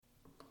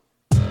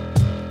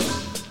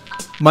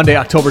Monday,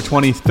 October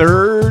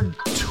 23rd,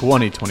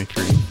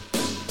 2023.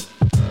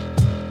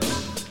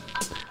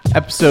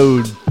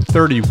 Episode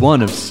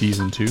 31 of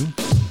Season 2.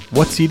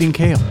 What's Eating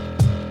Kale?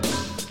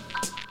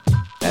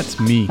 That's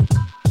me.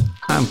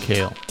 I'm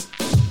Kale.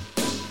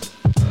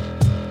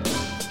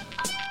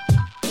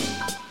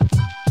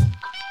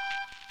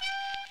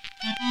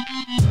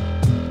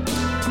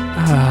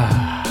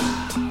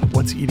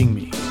 What's eating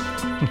me?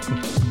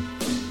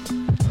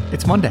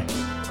 It's Monday.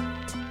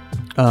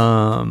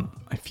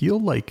 I feel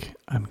like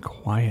I'm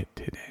quiet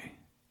today.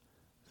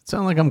 It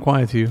sounds like I'm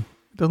quiet to you.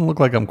 It doesn't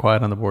look like I'm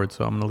quiet on the board,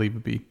 so I'm going to leave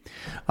it be.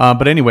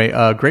 But anyway,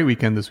 great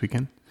weekend this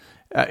weekend.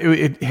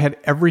 It had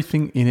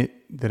everything in it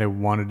that I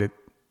wanted it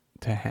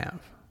to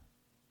have.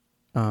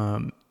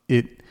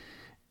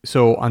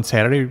 So on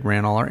Saturday,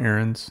 ran all our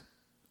errands.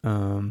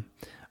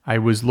 I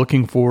was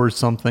looking for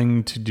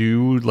something to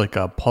do, like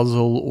a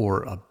puzzle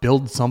or a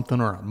build something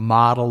or a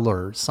model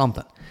or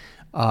something.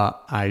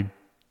 I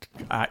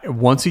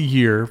once a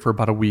year for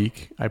about a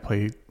week, I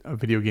play a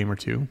video game or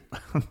two.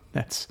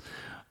 That's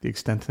the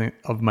extent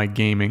of my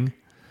gaming.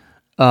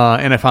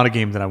 And I found a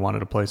game that I wanted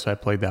to play, so I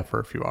played that for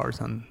a few hours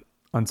on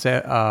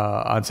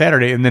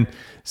Saturday. And then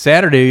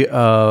Saturday,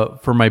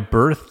 for my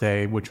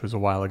birthday, which was a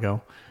while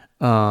ago,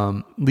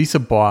 Lisa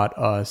bought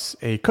us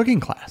a cooking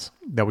class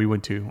that we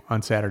went to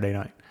on Saturday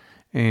night.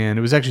 And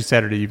it was actually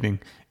Saturday evening.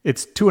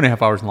 It's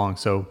 2.5 hours long,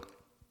 so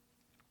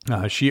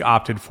she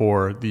opted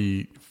for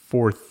the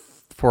 4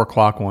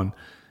 o'clock one,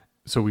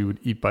 so we would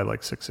eat by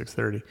like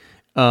 6:30.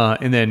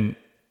 And then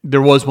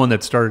there was one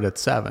that started at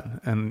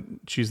 7, and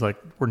she's like,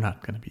 we're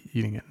not going to be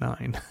eating at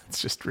 9.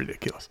 It's just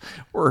ridiculous.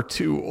 We're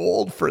too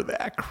old for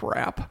that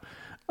crap.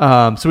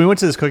 So we went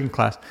to this cooking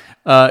class.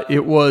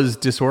 It was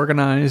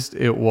disorganized.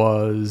 It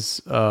was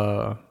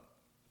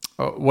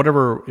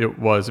whatever it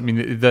was. I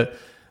mean,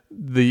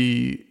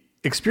 the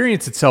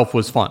experience itself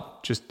was fun.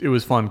 It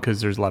was fun because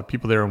there's a lot of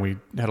people there, and we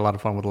had a lot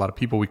of fun with a lot of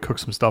people. We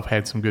cooked some stuff,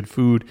 had some good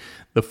food.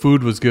 The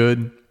food was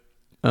good.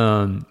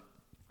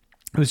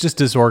 It was just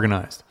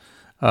disorganized.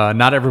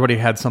 Not everybody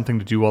had something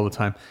to do all the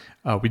time.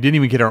 We didn't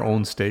even get our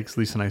own steaks.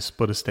 Lisa and I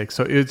split a steak.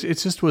 So it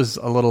just was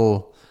a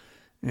little,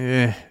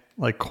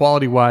 like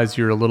quality-wise,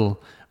 you're a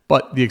little,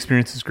 but the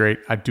experience is great.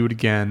 I'd do it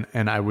again,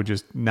 and I would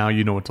just, now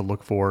you know what to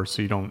look for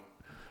so you don't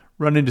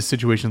run into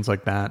situations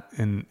like that.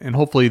 And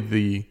hopefully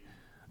the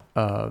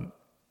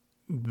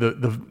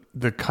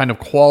kind of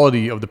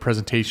quality of the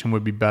presentation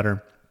would be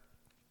better.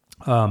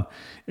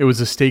 It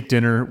was a steak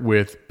dinner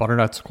with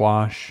butternut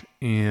squash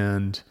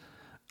and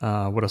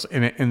what else?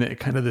 And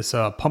kind of this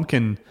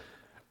pumpkin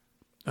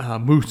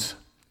mousse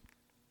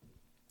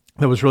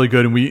that was really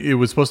good. And it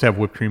was supposed to have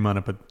whipped cream on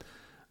it, but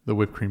the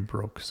whipped cream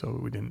broke, so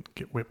we didn't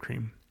get whipped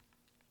cream.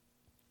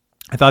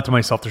 I thought to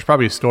myself, there's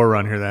probably a store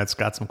around here that's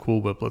got some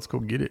Cool Whip. Let's go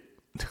get it,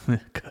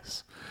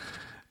 because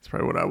that's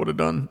probably what I would have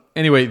done.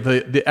 Anyway,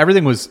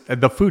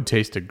 the food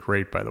tasted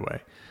great, by the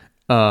way.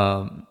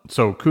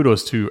 So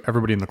kudos to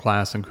everybody in the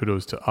class, and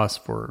kudos to us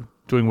for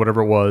doing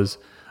whatever it was.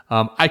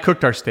 I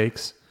cooked our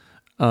steaks.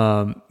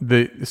 There's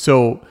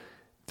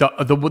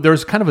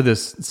kind of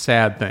this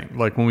sad thing.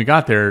 Like when we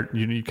got there,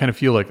 you kind of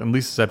feel like, and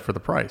Lisa said for the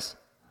price,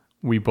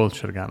 we both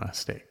should have gotten a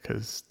steak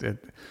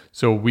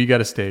so we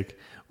got a steak,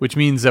 which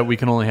means that we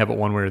can only have it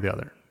one way or the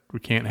other. We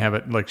can't have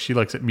it, like she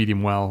likes it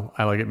medium well.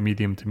 I like it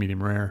medium to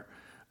medium rare.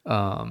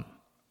 The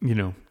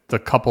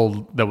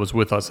couple that was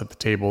with us at the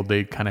table,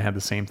 they kind of had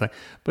the same thing,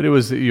 but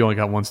you only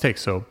got one steak.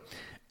 So,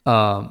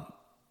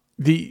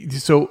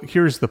 so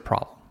here's the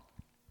problem.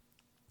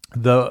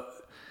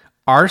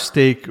 Our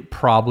steak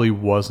probably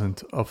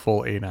wasn't a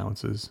full 8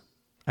 ounces.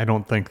 I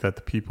don't think that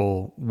the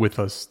people with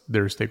us,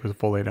 their steak was a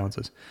full 8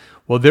 ounces.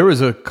 Well, there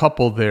was a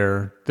couple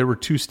there. There were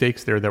 2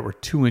 steaks there that were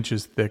 2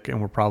 inches thick and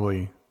were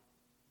probably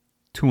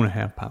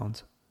 2.5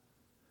 pounds.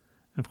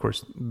 And of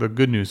course, the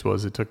good news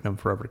was it took them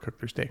forever to cook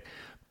their steak.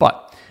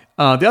 But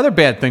the other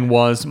bad thing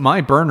was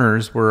my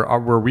burners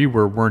where we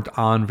weren't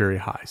on very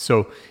high.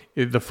 So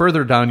the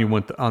further down you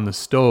went on the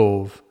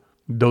stove,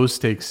 those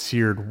steaks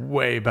seared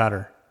way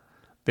better.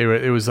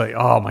 It was like,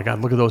 oh my God,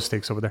 look at those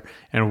steaks over there.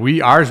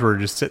 And ours were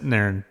just sitting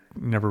there and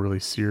never really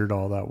seared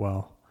all that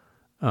well.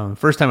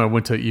 First time I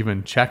went to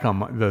even check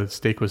on the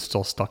steak was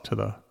still stuck to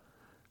the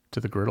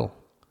griddle.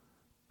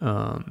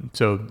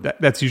 So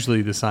that's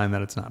usually the sign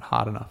that it's not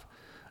hot enough.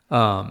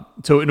 And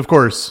of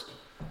course,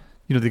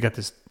 they got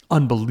this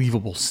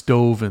unbelievable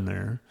stove in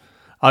there.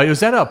 It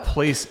was at a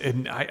place,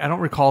 and I don't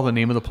recall the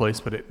name of the place,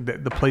 but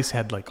the place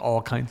had like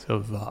all kinds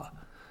of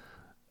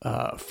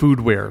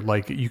foodware.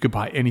 Like you could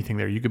buy anything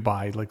there. You could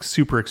buy like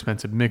super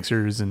expensive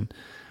mixers and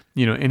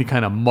any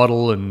kind of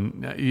muddle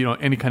and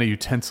any kind of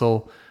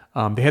utensil.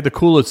 They had the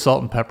coolest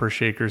salt and pepper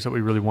shakers that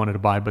we really wanted to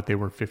buy, but they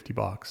were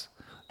 $50.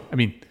 I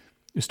mean, it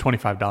was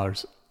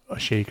 $25 a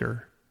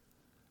shaker,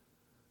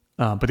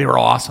 but they were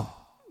awesome.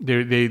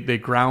 They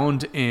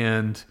ground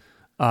and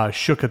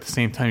shook at the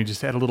same time. You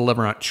just had a little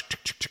lever on,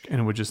 and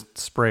it would just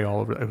spray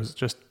all over. It was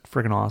just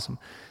friggin' awesome.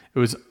 It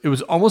was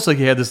almost like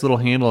you had this little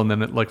handle, and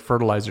then it like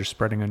fertilizer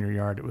spreading on your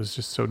yard. It was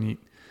just so neat.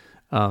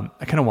 I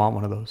kind of want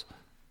one of those,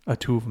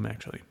 2 of them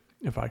actually,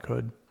 if I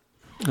could.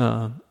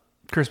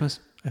 Christmas,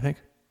 I think.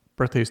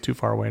 Birthday is too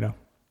far away now.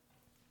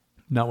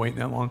 Not waiting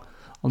that long.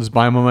 I'll just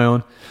buy them on my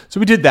own. So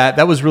we did that.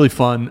 That was really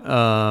fun.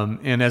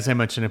 And as I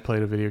mentioned, I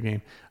played a video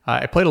game.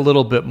 I played a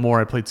little bit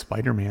more. I played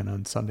Spider-Man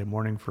on Sunday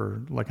morning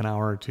for like an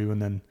hour or two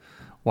and then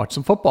watched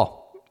some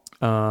football.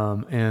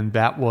 And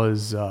that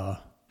was...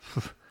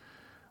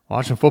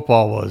 watching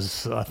football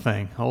was a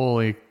thing.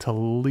 Holy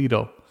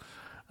Toledo.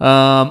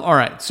 All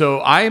right. So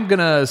I am going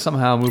to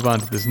somehow move on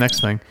to this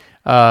next thing.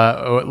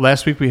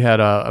 Last week we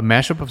had a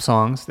mashup of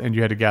songs, and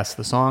you had to guess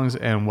the songs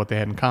and what they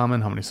had in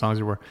common, how many songs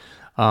there were.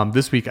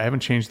 This week I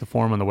haven't changed the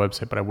form on the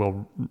website, but I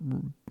will.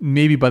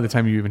 Maybe by the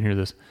time you even hear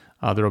this,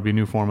 there will be a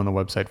new form on the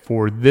website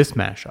for this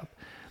mashup.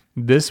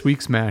 This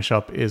week's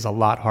mashup is a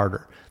lot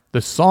harder.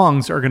 The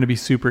songs are going to be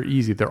super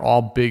easy. They're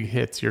all big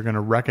hits. You're going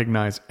to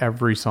recognize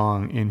every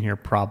song in here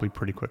probably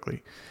pretty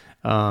quickly.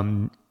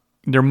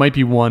 There might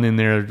be one in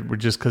there where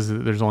just because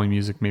there's only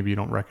music, maybe you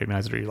don't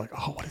recognize it, or you're like,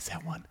 oh, what is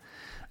that one?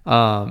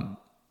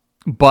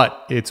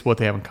 But it's what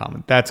they have in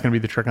common. That's going to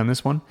be the trick on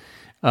this one.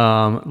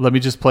 Let me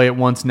just play it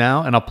once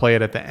now, and I'll play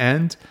it at the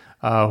end.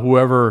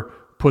 Whoever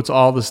puts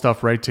all the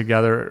stuff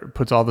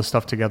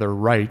together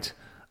right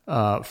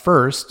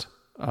first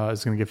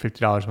is going to get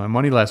 $50 of my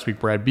money. Last week,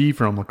 Brad B.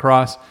 from La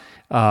Crosse,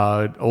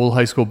 old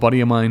high school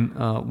buddy of mine,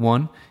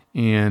 won,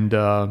 and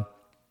I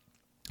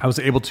was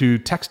able to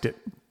text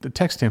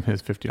him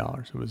his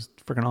 $50. It was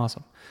freaking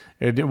awesome.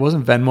 It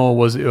wasn't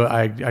Venmo.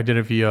 I did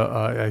it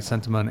via. I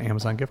sent him an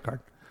Amazon gift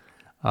card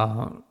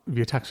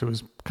via text. It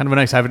was kind of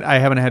nice.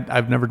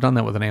 I've never done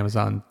that with an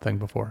Amazon thing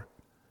before.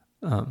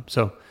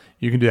 So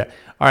you can do that.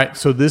 All right.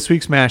 So this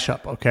week's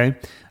mashup. Okay,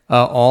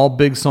 all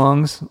big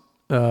songs,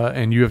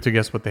 and you have to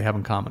guess what they have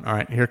in common. All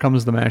right. Here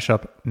comes the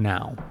mashup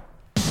now.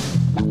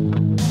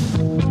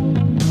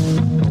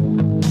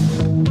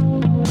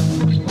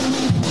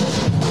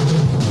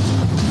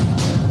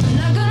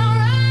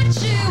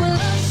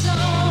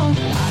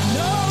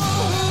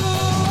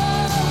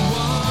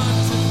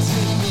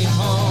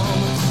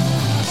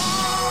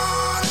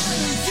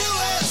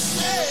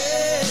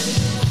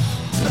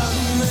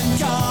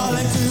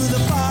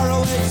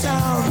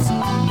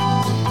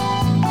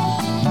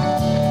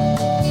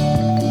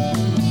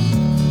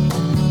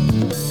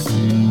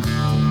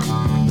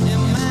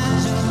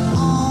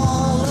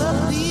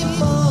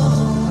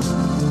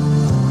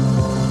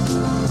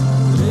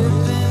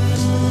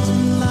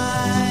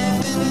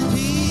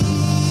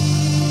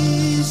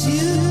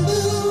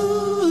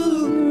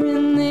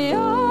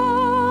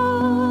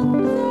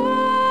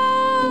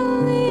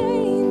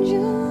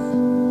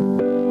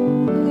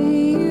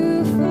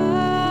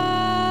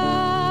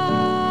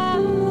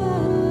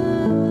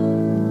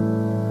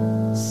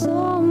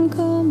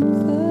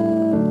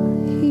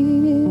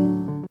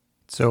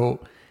 So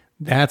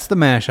that's the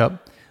mashup.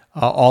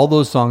 All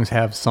those songs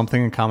have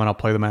something in common. I'll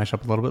play the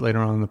mashup a little bit later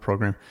on in the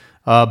program.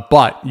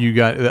 But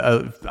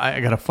I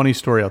got a funny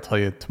story I'll tell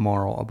you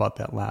tomorrow about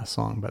that last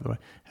song, by the way.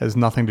 Has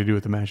nothing to do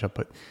with the mashup,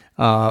 but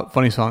a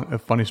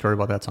funny story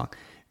about that song.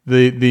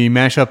 The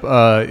mashup,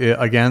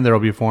 again, there will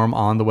be a form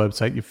on the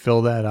website. You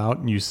fill that out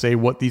and you say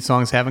what these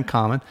songs have in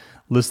common,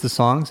 list the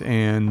songs,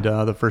 and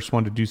the first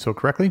one to do so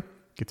correctly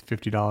gets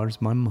 $50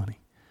 of my money.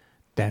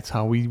 That's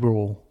how we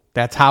roll.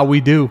 That's how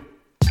we do.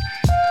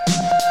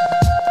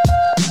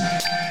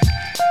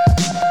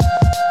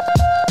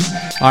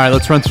 All right,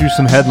 let's run through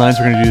some headlines.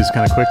 We're going to do this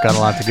kind of quick. Got a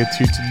lot to get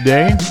to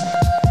today.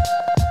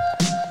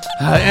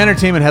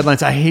 Entertainment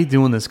headlines. I hate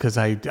doing this because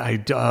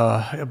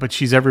but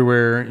she's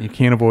everywhere. You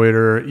can't avoid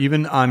her.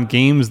 Even on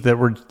games that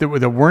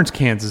weren't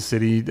Kansas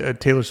City.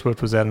 Taylor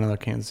Swift was at another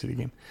Kansas City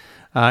game.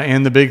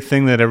 And the big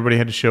thing that everybody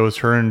had to show is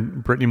her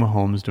and Brittany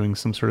Mahomes doing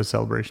some sort of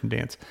celebration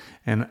dance.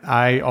 And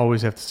I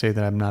always have to say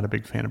that I'm not a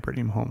big fan of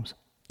Brittany Mahomes.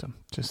 So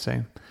just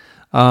saying.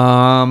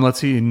 Let's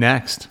see.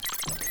 Next.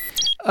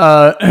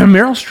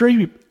 Meryl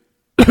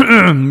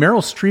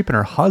Streep and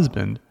her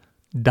husband,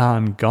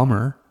 Don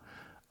Gummer,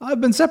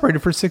 have been separated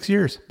for 6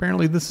 years.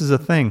 Apparently this is a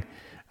thing.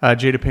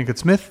 Jada Pinkett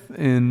Smith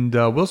and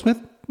Will Smith,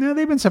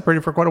 they've been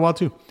separated for quite a while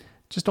too.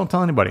 Just don't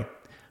tell anybody.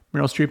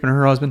 Meryl Streep and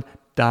her husband,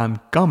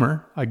 Don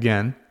Gummer,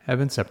 again, have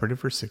been separated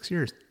for 6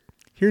 years.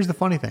 Here's the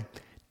funny thing.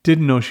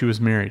 Didn't know she was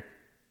married.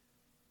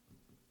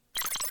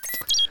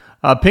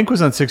 Pink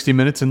was on 60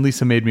 Minutes and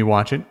Lisa made me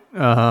watch it.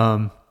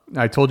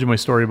 I told you my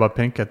story about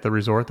Pink at the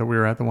resort that we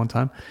were at the one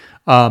time.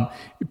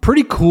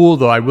 Pretty cool,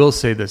 though. I will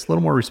say this. A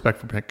little more respect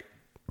for Pink.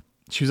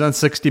 She was on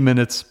 60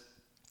 Minutes.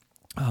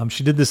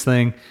 She did this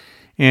thing,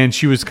 and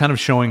she was kind of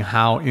showing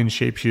how in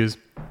shape she is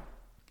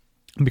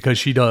because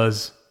she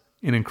does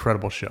an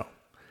incredible show.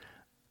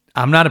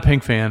 I'm not a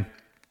Pink fan.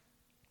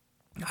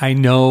 I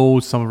know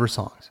some of her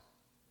songs.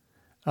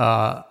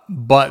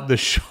 But the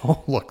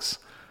show looks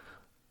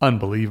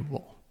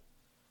unbelievable.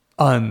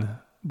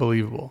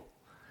 Unbelievable.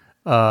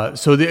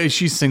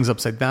 She sings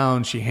upside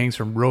down. She hangs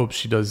from ropes.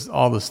 She does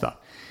all this stuff.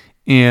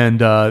 And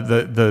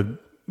the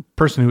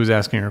person who was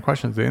asking her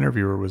questions, the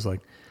interviewer, was like,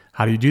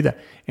 how do you do that?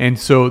 And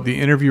so the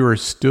interviewer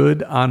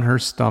stood on her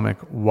stomach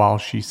while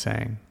she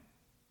sang.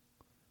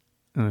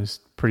 And it was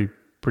pretty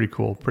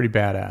cool, pretty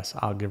badass.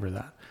 I'll give her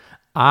that.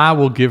 I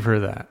will give her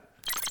that.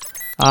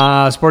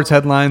 Sports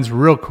headlines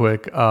real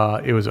quick.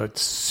 It was a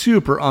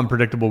super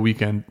unpredictable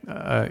weekend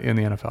in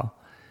the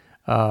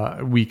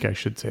NFL. Week, I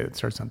should say. It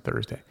starts on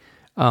Thursday.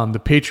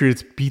 The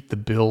Patriots beat the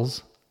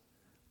Bills.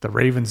 The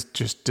Ravens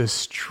just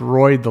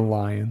destroyed the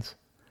Lions.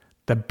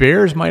 The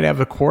Bears might have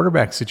a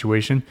quarterback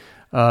situation.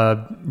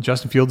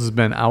 Justin Fields has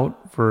been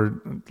out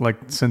for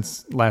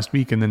since last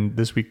week, and then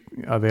this week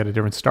they had a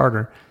different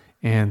starter,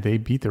 and they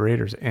beat the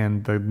Raiders.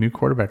 And the new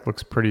quarterback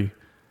looks pretty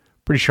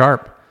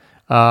sharp.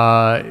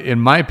 In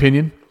my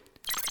opinion,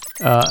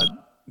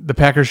 the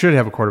Packers should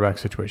have a quarterback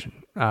situation.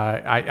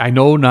 I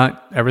know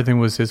not everything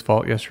was his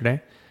fault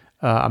yesterday.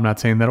 I'm not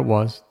saying that it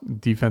was.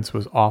 Defense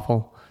was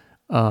awful.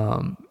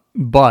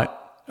 But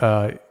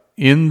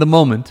in the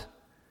moment,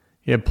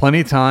 he had plenty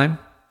of time.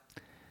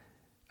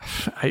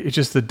 It's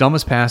just the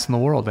dumbest pass in the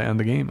world to end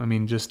the game. I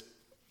mean,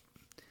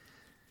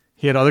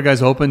 he had other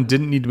guys open,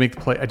 didn't need to make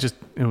the play. It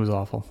was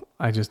awful.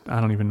 I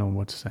don't even know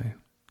what to say.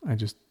 I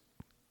just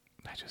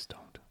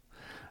don't.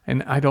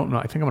 And I don't know.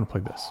 I think I'm going to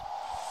play this.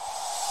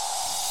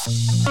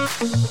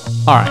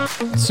 All right.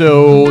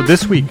 So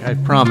this week, I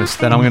promised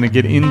that I'm going to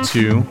get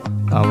into,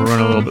 we're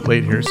running a little bit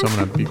late here, so I'm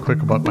going to be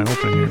quick about my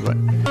opening here, but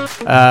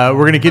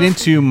we're going to get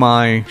into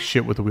my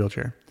shit with the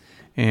wheelchair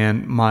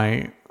and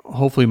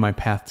hopefully my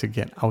path to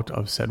get out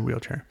of said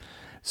wheelchair.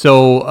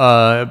 So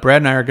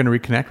Brad and I are going to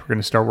reconnect. We're going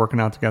to start working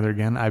out together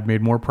again. I've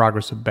made more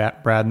progress with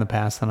Brad in the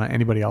past than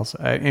anybody else,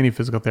 any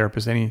physical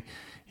therapist.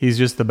 He's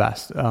just the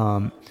best.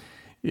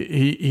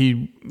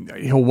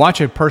 He'll watch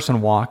a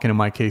person walk, and in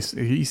my case,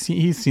 he's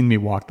seen me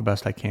walk the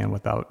best I can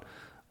without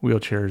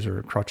wheelchairs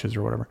or crutches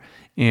or whatever.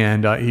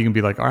 And he can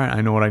be like, all right, I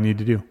know what I need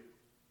to do.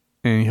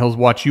 And he'll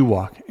watch you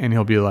walk, and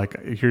he'll be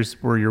like,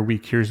 here's where you're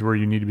weak. Here's where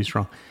you need to be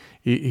strong.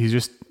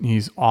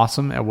 He's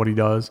awesome at what he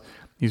does.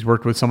 He's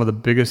worked with some of the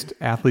biggest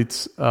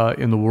athletes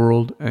in the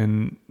world,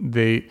 and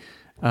they've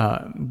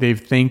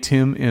thanked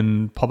him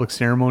in public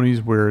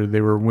ceremonies where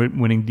they were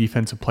winning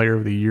Defensive Player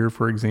of the Year,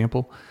 for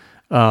example.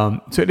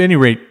 So at any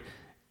rate,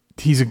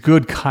 he's a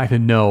good guy to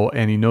know,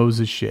 and he knows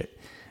his shit.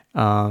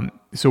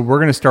 So we're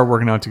going to start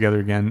working out together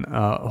again,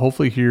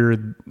 hopefully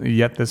here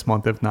yet this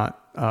month, if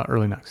not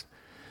early next.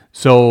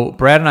 So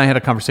Brad and I had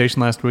a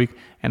conversation last week,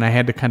 and I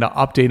had to kind of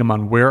update him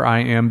on where I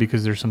am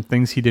because there's some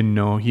things he didn't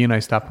know. He and I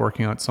stopped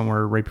working out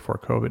somewhere right before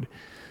COVID.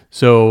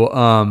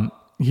 So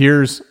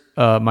here's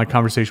my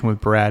conversation with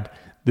Brad.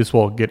 This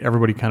will get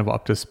everybody kind of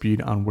up to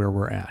speed on where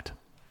we're at.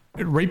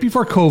 Right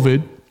before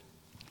COVID,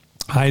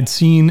 I had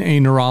seen a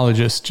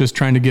neurologist just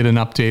trying to get an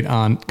update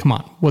on, come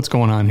on, what's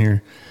going on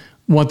here?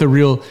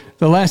 The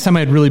last time I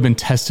had really been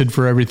tested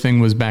for everything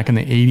was back in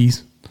the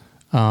 80s.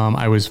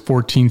 I was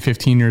 14,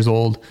 15 years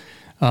old.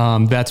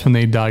 That's when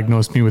they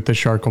diagnosed me with the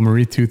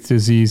Charcot-Marie-Tooth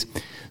disease.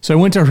 So I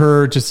went to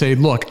her to say,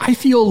 look, I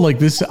feel like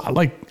this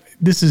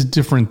is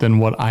different than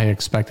what I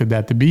expected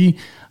that to be.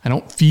 I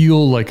don't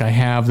feel like I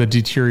have the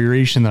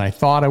deterioration that I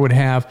thought I would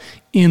have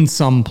in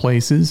some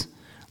places,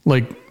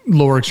 like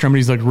lower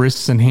extremities, like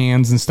wrists and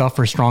hands and stuff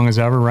are strong as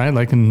ever, right?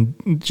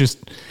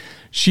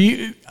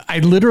 I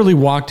literally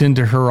walked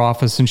into her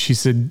office and she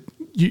said,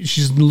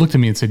 she looked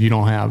at me and said, you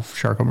don't have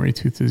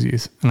Charcot-Marie-Tooth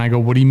disease. And I go,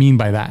 what do you mean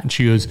by that? And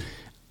she goes,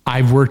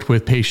 I've worked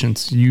with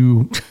patients.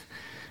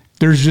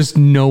 There's just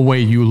no way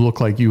you look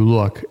like you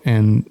look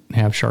and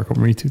have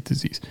Charcot-Marie-Tooth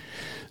disease.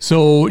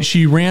 So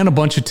she ran a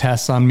bunch of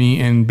tests on me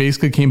and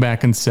basically came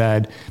back and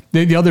said,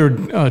 the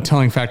other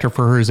telling factor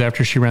for her is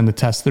after she ran the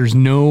test, there's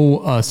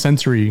no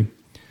sensory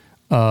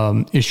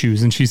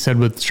issues. And she said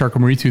with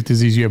Charcot-Marie-Tooth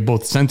disease, you have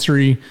both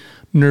sensory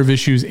nerve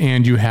issues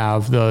and you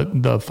have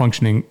the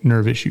functioning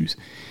nerve issues.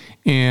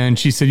 And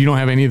she said, you don't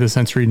have any of the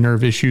sensory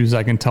nerve issues.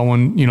 I can tell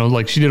when,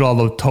 she did all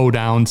the toe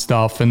down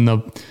stuff and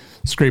the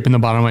scraping the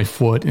bottom of my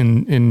foot.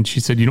 And she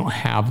said, you don't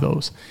have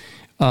those.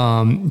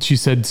 She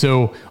said,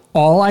 so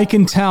all I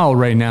can tell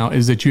right now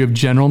is that you have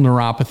general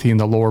neuropathy in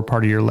the lower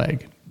part of your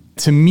leg.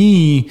 To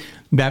me,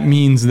 that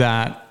means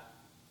that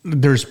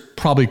there's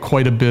probably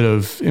quite a bit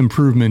of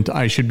improvement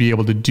I should be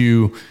able to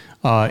do.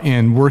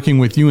 And working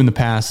with you in the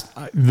past,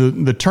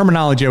 the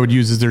terminology I would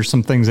use is there's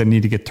some things that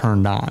need to get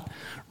turned on,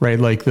 right?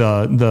 Like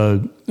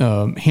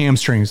the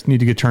hamstrings need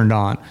to get turned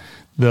on.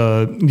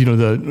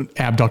 The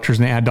abductors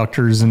and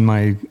adductors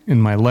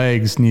in my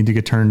legs need to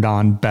get turned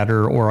on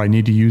better, or I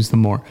need to use them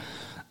more.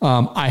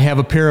 I have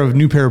a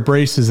new pair of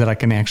braces that I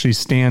can actually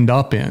stand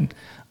up in.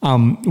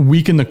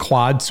 Weak in the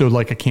quad, so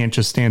I can't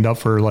just stand up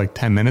for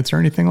 10 minutes or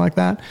anything like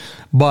that.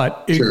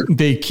 But sure.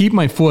 They keep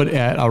my foot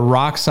at a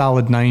rock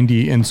solid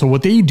 90. And so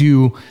what they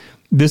do,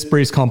 this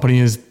brace company,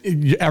 is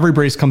every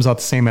brace comes out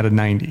the same at a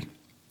 90.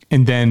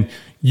 And then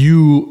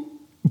you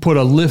put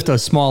a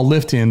small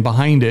lift in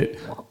behind it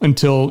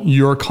until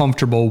you're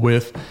comfortable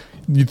with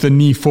the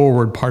knee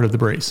forward part of the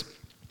brace.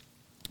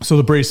 So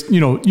the brace, you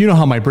know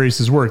how my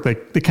braces work. They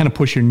kind of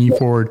push your knee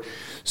forward.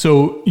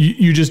 So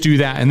you just do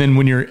that. And then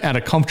when you're at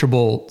a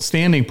comfortable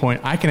standing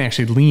point, I can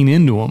actually lean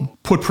into them,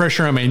 put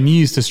pressure on my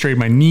knees to straighten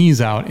my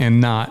knees out and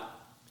not,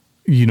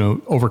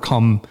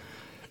 overcome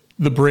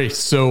the brace.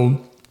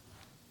 So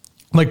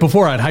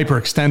before I'd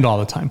hyperextend all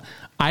the time.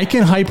 I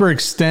can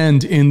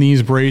hyperextend in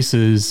these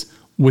braces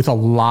with a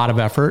lot of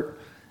effort.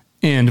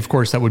 And of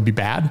course that would be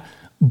bad,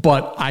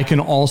 but I can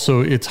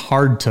also, it's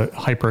hard to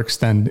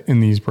hyperextend in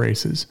these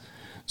braces.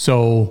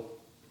 So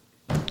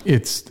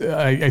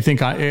I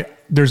think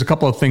there's a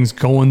couple of things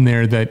going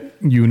there that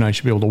you and I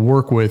should be able to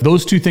work with.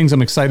 Those two things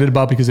I'm excited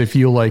about because I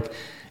feel like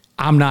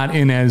I'm not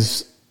in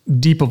as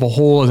deep of a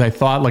hole as I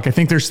thought. Like, I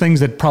think there's things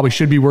that probably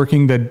should be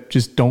working that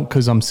just don't,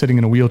 because I'm sitting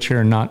in a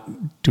wheelchair and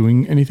not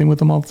doing anything with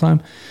them all the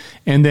time.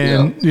 And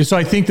then, so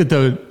I think that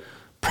the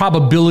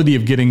probability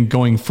of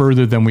going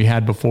further than we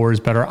had before is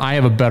better. I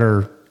have a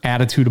better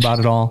attitude about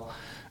it all.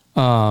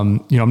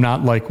 I'm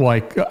not like, well,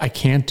 I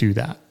can't do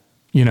that.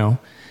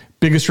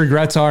 Biggest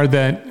regrets are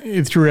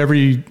that through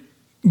every,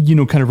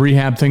 kind of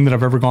rehab thing that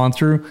I've ever gone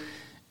through,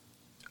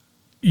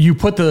 you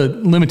put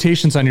the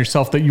limitations on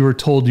yourself that you were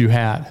told you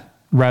had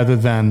rather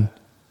than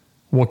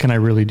what can I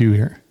really do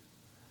here?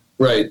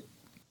 Right.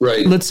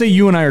 Let's say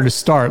you and I are to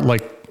start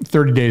like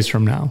 30 days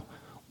from now.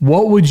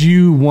 What would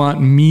you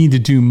want me to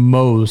do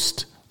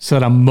most so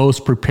that I'm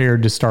most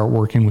prepared to start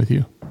working with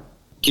you?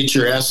 Get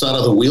your ass out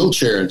of the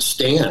wheelchair and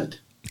stand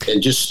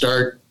and just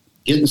start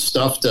getting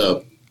stuff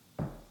to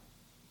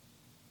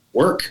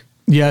work.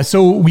 Yeah,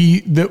 so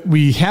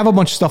we have a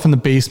bunch of stuff in the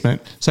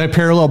basement. So I have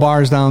parallel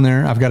bars down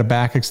there. I've got a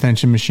back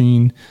extension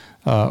machine,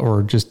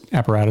 or just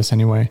apparatus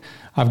anyway.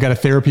 I've got a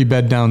therapy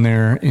bed down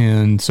there,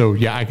 and so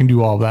yeah, I can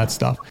do all of that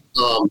stuff.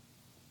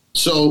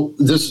 So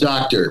this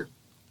doctor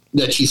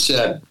that you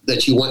said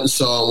that you went and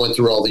saw and went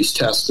through all these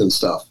tests and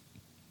stuff,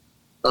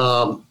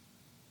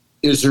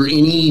 is there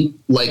any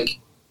like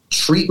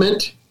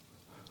treatment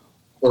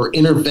or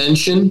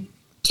intervention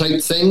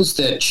type things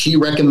that she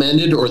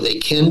recommended or they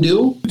can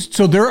do?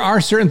 So there are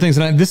certain things,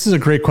 and this is a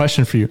great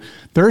question for you.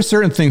 There are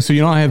certain things. So,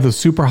 I have the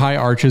super high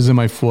arches in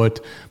my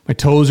foot. My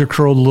toes are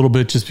curled a little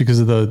bit just because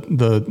of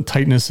the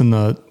tightness in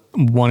the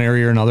one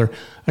area or another.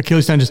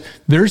 Achilles tendons.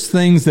 There's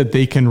things that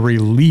they can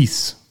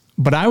release.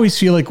 But I always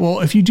feel like,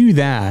 well, if you do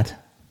that,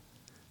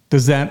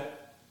 does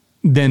that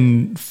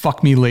then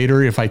fuck me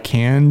later if I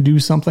can do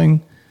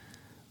something?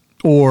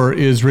 Or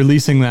is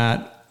releasing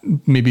that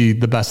maybe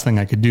the best thing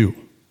I could do?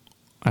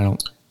 I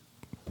don't.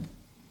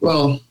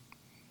 Well,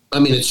 I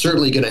mean, it's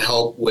certainly going to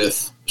help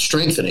with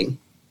strengthening.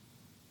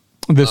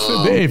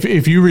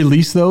 If you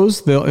release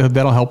those,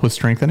 that'll help with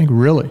strengthening.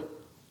 Really?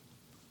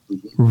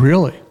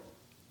 Really?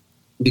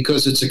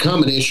 Because it's a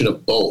combination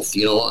of both.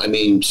 I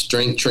mean,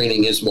 strength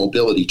training is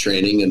mobility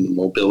training, and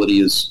mobility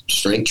is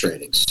strength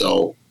training.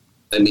 So,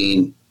 I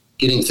mean,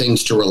 getting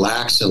things to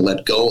relax and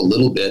let go a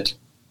little bit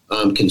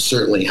can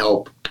certainly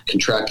help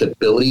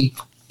contractibility.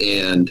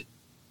 And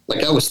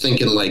like I was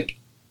thinking, like,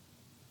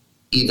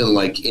 even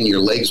like in your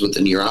legs with the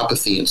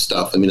neuropathy and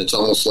stuff. I mean, it's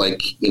almost like,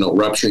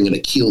 rupturing an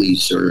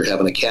Achilles or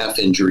having a calf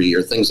injury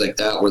or things like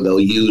that, where they'll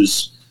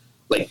use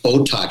like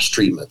Botox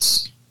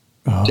treatments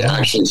to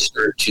actually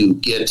start to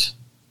get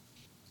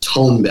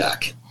tone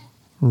back.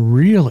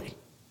 Really?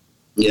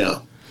 Yeah.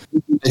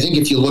 I think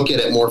if you look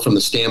at it more from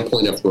the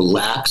standpoint of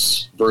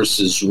relax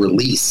versus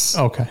release.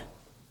 Okay.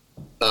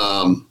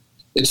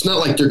 It's not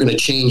like they're going to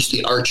change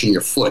the arch in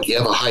your foot. You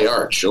have a high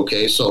arch.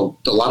 Okay. So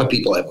a lot of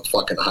people have a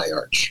fucking high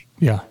arch.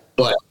 Yeah.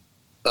 But,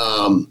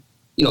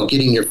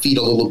 getting your feet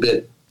a little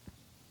bit,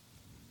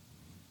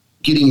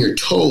 getting your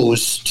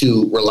toes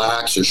to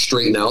relax or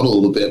straighten out a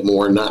little bit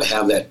more and not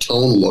have that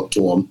tone look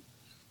to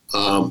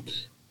them.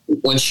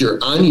 Once you're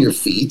on your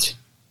feet,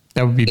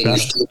 that would be better.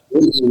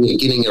 You're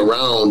getting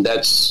around,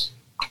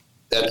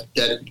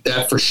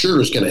 that for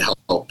sure is going to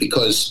help,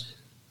 because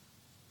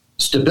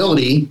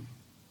stability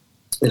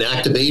and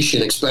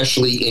activation,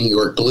 especially in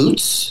your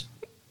glutes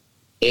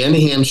and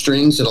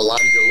hamstrings and a lot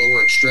of your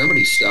lower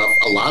extremity stuff,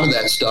 a lot of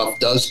that stuff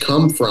does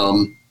come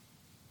from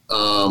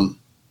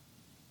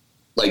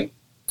like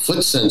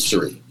foot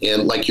sensory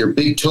and like your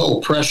big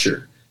toe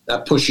pressure,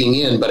 not pushing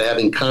in, but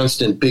having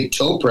constant big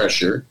toe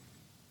pressure.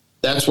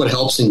 That's what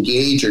helps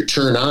engage or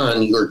turn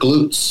on your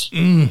glutes.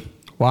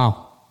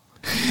 Wow.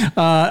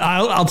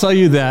 I'll tell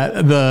you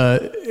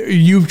that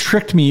you've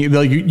tricked me.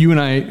 You and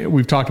I,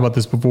 we've talked about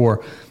this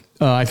before.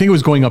 I think it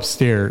was going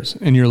upstairs,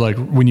 and you're like,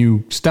 when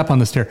you step on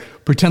the stair,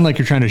 pretend like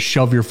you're trying to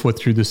shove your foot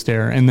through the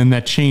stair. And then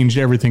that changed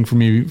everything for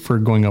me for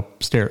going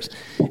upstairs.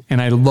 And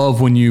I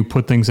love when you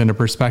put things into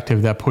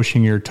perspective, that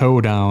pushing your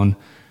toe down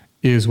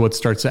is what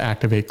starts to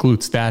activate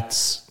glutes.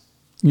 That's,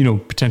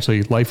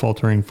 potentially life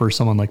altering for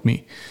someone like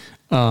me.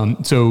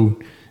 So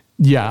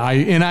yeah,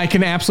 I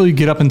can absolutely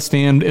get up and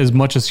stand as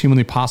much as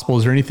humanly possible.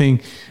 Is there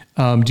anything,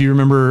 do you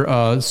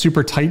remember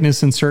super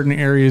tightness in certain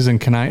areas,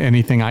 and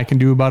anything I can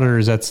do about it? Or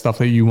is that stuff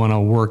that you want to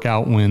work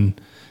out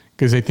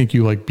because I think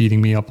you like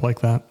beating me up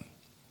like that?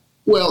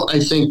 Well,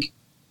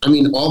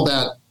 all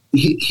that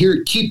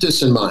here, keep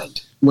this in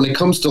mind when it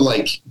comes to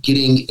like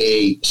getting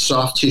a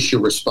soft tissue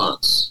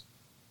response,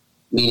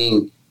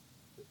 meaning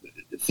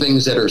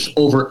things that are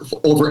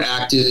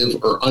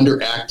overactive or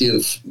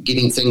underactive,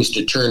 getting things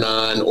to turn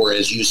on, or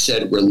as you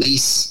said,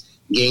 release,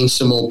 gain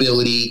some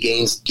mobility,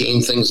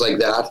 gain things like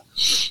that.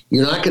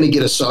 You're not going to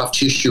get a soft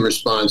tissue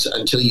response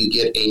until you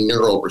get a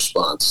neural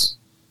response.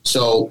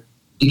 So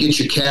to get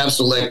your calves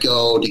to let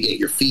go, to get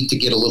your feet to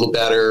get a little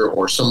better,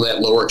 or some of that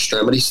lower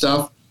extremity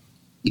stuff,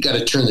 you got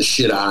to turn the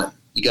shit on.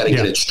 You got to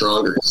get it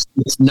stronger.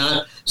 It's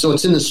not, so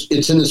it's in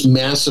this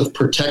massive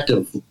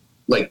protective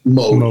like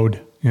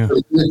mode. Yeah.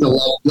 So you have to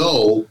let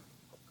go,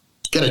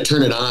 got to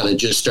turn it on and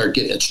just start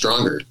getting it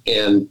stronger.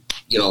 And,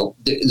 you know,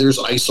 there's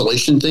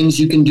isolation things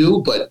you can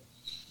do, but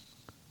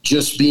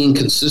just being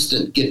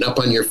consistent, getting up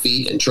on your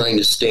feet and trying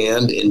to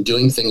stand and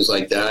doing things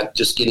like that,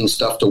 just getting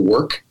stuff to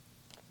work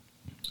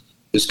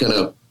is going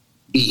to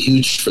be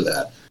huge for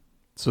that.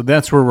 So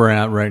that's where we're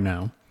at right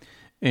now.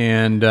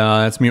 And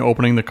that's me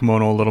opening the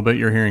kimono a little bit.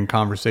 You're hearing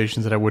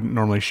conversations that I wouldn't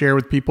normally share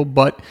with people,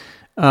 but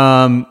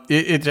I'm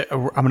going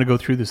to go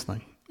through this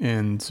thing.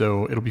 And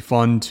so it'll be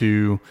fun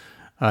to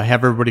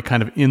have everybody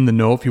kind of in the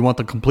know. If you want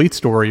the complete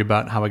story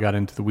about how I got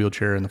into the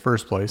wheelchair in the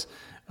first place,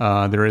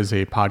 there is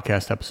a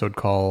podcast episode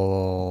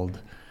called,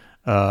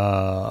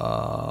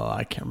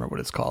 I can't remember what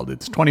it's called.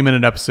 It's a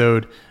 20-minute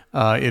episode.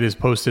 It is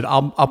posted.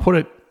 I'll put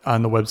it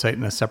on the website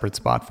in a separate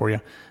spot for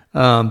you.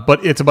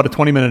 But it's about a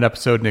 20-minute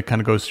episode, and it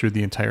kind of goes through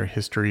the entire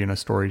history in a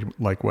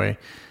story-like way.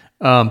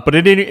 But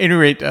at any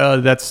rate,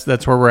 that's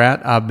where we're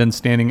at. I've been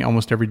standing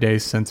almost every day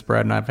since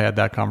Brad and I have had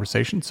that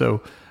conversation.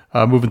 So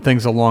moving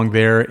things along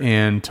there,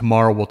 and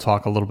tomorrow we'll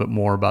talk a little bit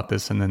more about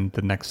this and then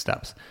the next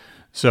steps.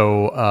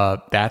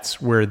 So that's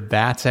where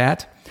that's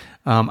at.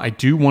 I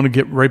do want to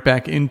get right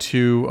back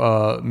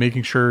into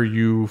making sure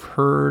you've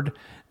heard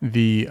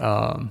the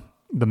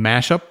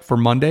mashup for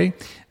Monday,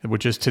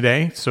 which is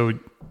today. So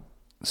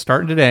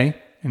starting today,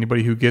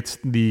 anybody who gets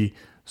the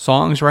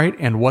songs right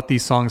and what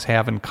these songs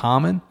have in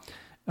common,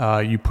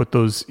 you put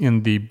those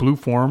in the blue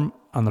form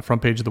on the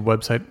front page of the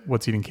website,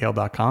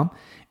 what'seatingkale.com,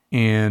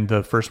 and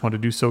the first one to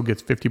do so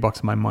gets $50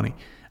 of my money.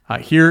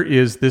 Here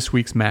is this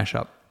week's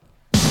mashup.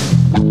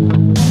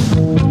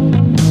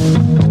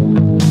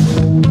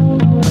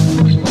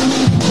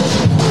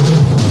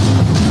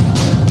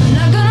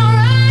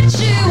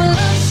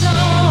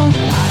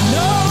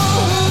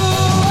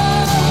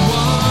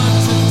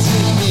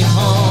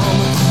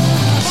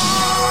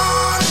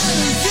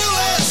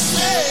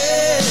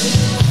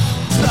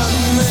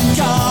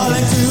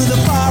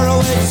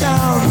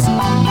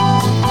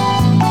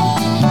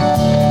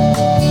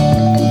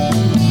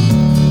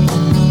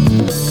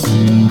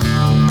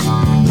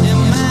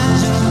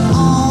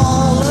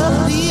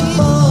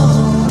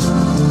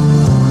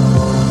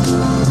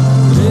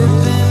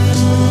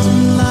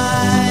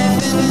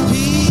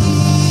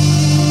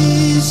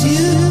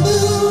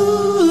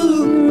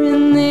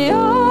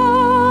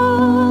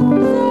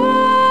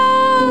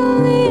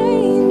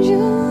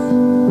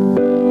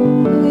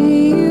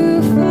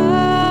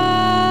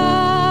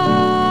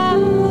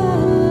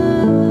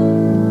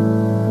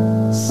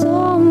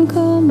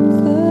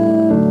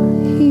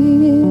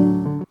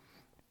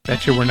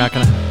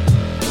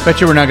 Bet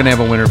you we're not gonna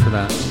have a winner for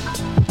that.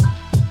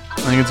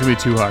 I think it's gonna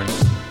be too hard.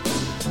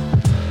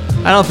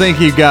 I don't think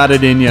you got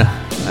it in you.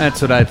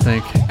 That's what I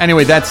think.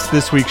 Anyway, that's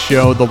this week's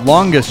show, the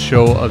longest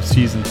show of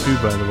season 2,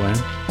 by the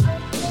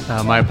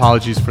way. My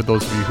apologies for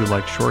those of you who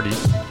like Shorty.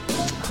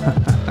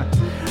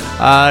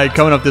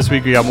 Coming up this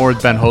week, we got more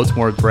with Ben Holtz,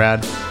 more with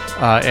Brad,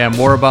 and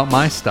more about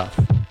my stuff.